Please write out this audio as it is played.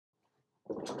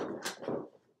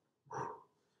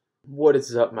What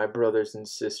is up, my brothers and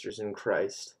sisters in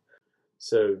Christ?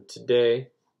 So today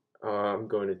I'm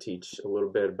going to teach a little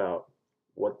bit about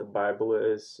what the Bible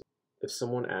is. If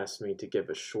someone asked me to give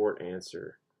a short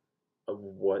answer of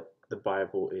what the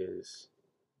Bible is,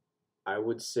 I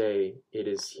would say it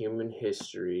is human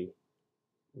history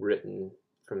written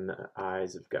from the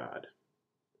eyes of God.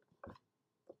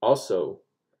 Also,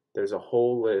 there's a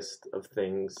whole list of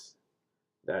things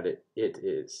that it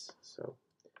is. So,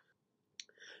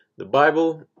 the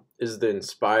Bible is the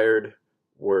inspired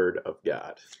word of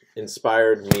God.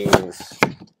 Inspired means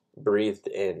breathed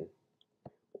in,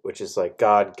 which is like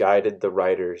God guided the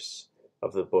writers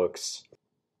of the books.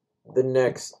 The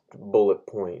next bullet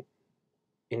point,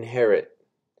 inherit.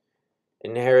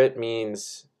 Inherit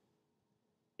means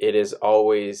it is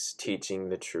always teaching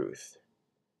the truth.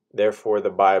 Therefore, the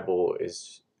Bible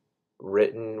is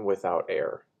written without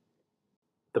error.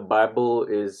 The Bible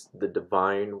is the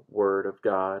divine word of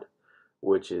God,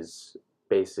 which is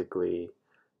basically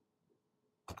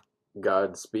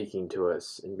God speaking to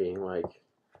us and being like,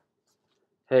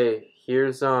 hey,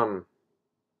 here's what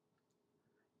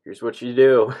you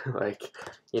do.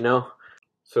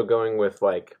 So going with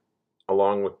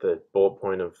along with the bullet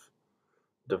point of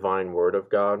divine word of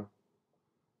God,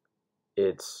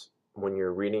 it's when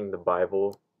you're reading the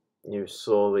Bible, you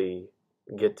slowly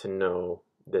get to know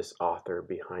this author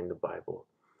behind the Bible.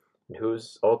 And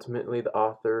who's ultimately the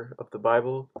author of the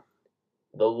Bible?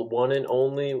 The one and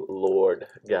only Lord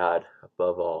God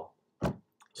above all.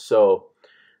 So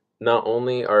not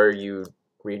only are you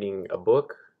reading a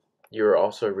book, you're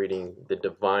also reading the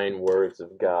divine words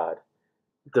of God.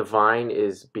 Divine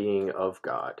is being of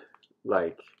God.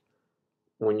 Like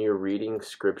when you're reading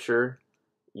scripture,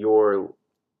 you're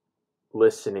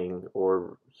listening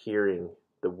or hearing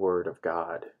the word of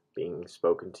God being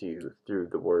spoken to you through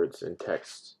the words and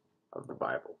texts of the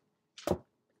Bible.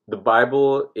 The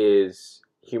Bible is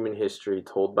human history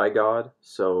told by God,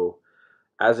 so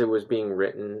as it was being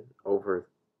written over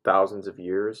thousands of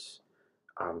years,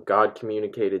 God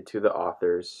communicated to the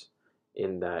authors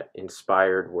in that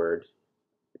inspired word.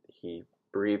 He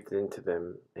breathed into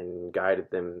them and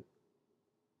guided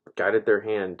their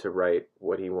hand to write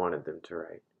what he wanted them to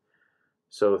write.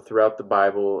 So throughout the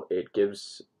Bible, it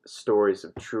gives stories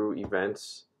of true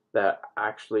events that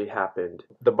actually happened.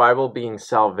 The Bible being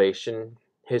salvation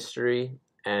history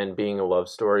and being a love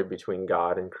story between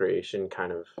God and creation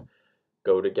kind of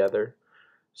go together.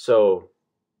 So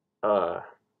the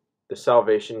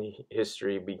salvation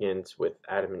history begins with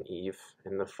Adam and Eve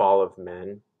and the fall of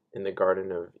men in the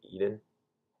Garden of Eden.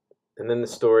 And then the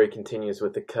story continues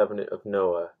with the covenant of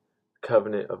Noah,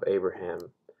 covenant of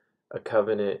Abraham, a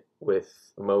covenant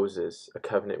with Moses, a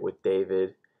covenant with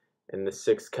David, and the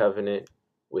sixth covenant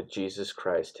with Jesus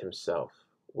Christ himself,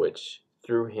 which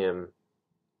through him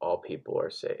all people are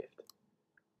saved.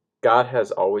 God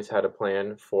has always had a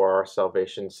plan for our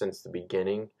salvation since the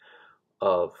beginning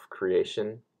of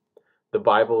creation. The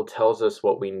Bible tells us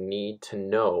what we need to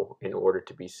know in order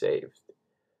to be saved.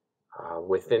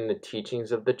 Within the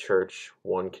teachings of the church,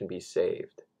 one can be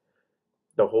saved.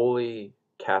 The Holy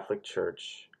Catholic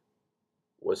Church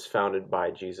was founded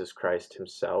by Jesus Christ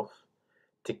himself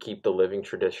to keep the living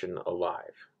tradition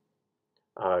alive.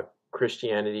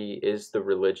 Christianity is the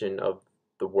religion of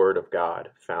the Word of God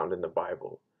found in the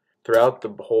Bible. Throughout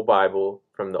the whole Bible,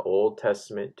 from the Old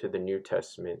Testament to the New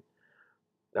Testament,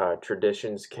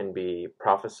 traditions can be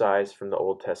prophesied from the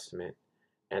Old Testament,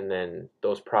 and then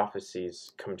those prophecies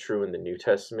come true in the New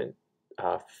Testament,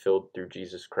 fulfilled through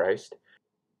Jesus Christ.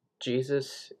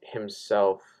 Jesus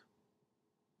himself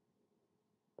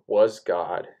was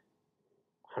God,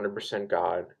 100%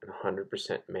 God and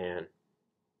 100% man,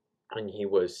 and he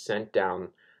was sent down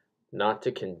not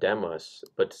to condemn us,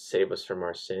 but to save us from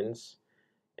our sins.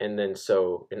 And then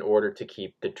so in order to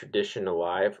keep the tradition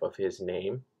alive of his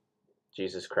name,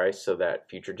 Jesus Christ, so that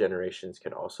future generations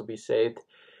can also be saved,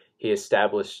 he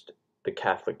established the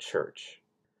Catholic Church.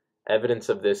 Evidence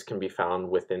of this can be found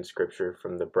within Scripture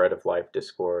from the Bread of Life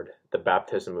discord, the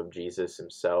baptism of Jesus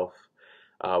himself,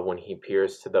 when he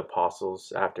appears to the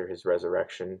apostles after his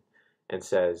resurrection and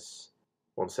says,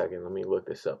 one second, let me look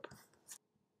this up.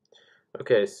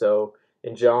 Okay, so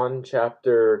in John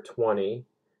chapter 20,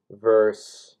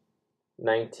 verse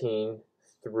 19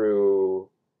 through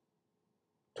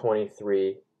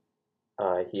 23,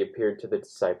 he appeared to the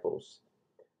disciples.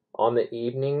 On the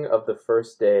evening of the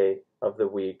first day of the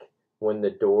week, when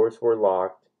the doors were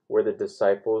locked where the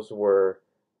disciples were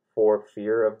for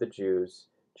fear of the Jews,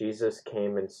 Jesus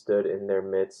came and stood in their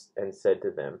midst and said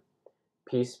to them,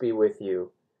 "Peace be with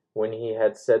you." When he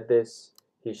had said this,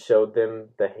 he showed them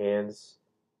the hands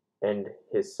and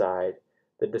his side.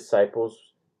 The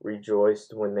disciples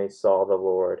rejoiced when they saw the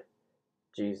Lord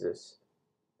Jesus.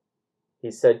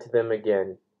 He said to them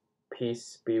again,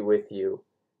 "Peace be with you.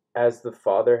 As the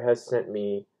Father has sent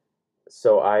me,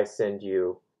 so I send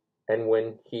you." And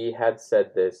when he had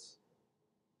said this,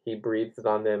 he breathed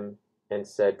on them and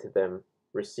said to them,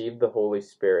 "Receive the Holy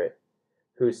Spirit.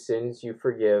 Whose sins you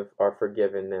forgive are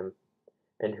forgiven them,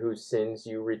 and whose sins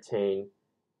you retain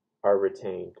are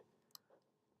retained."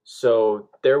 So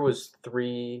there was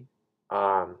three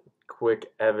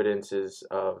quick evidences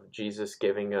of Jesus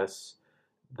giving us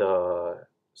the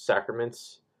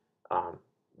sacraments.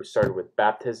 We started with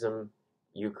baptism,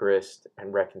 Eucharist,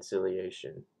 and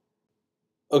reconciliation.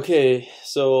 Okay,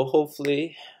 so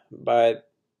hopefully by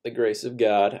the grace of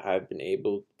God, I've been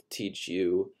able to teach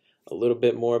you a little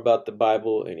bit more about the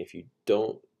Bible, and if you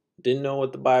didn't know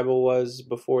what the Bible was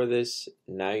before this,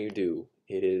 now you do.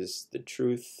 It is the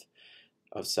truth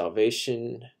of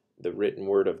salvation, the written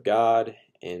word of God,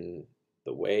 and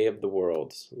the way of the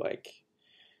world. Like,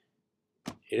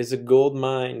 it is a gold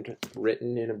mine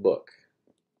written in a book.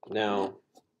 Now,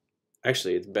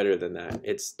 actually, it's better than that.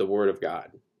 It's the word of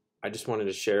God. I just wanted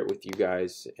to share it with you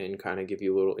guys and kind of give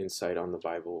you a little insight on the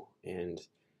Bible and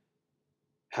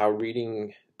how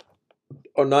reading,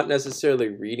 or not necessarily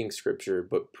reading scripture,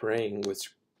 but praying with,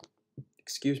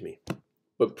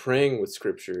 praying with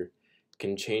scripture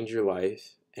can change your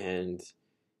life and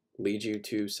lead you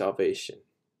to salvation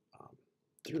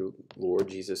through Lord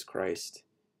Jesus Christ.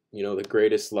 You know, the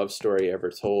greatest love story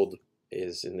ever told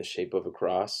is in the shape of a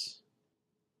cross.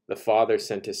 The Father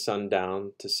sent his Son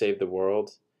down to save the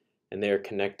world, and they are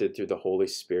connected through the Holy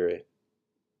Spirit,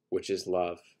 which is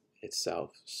love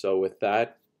itself. So with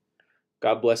that,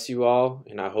 God bless you all,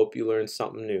 and I hope you learned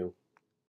something new.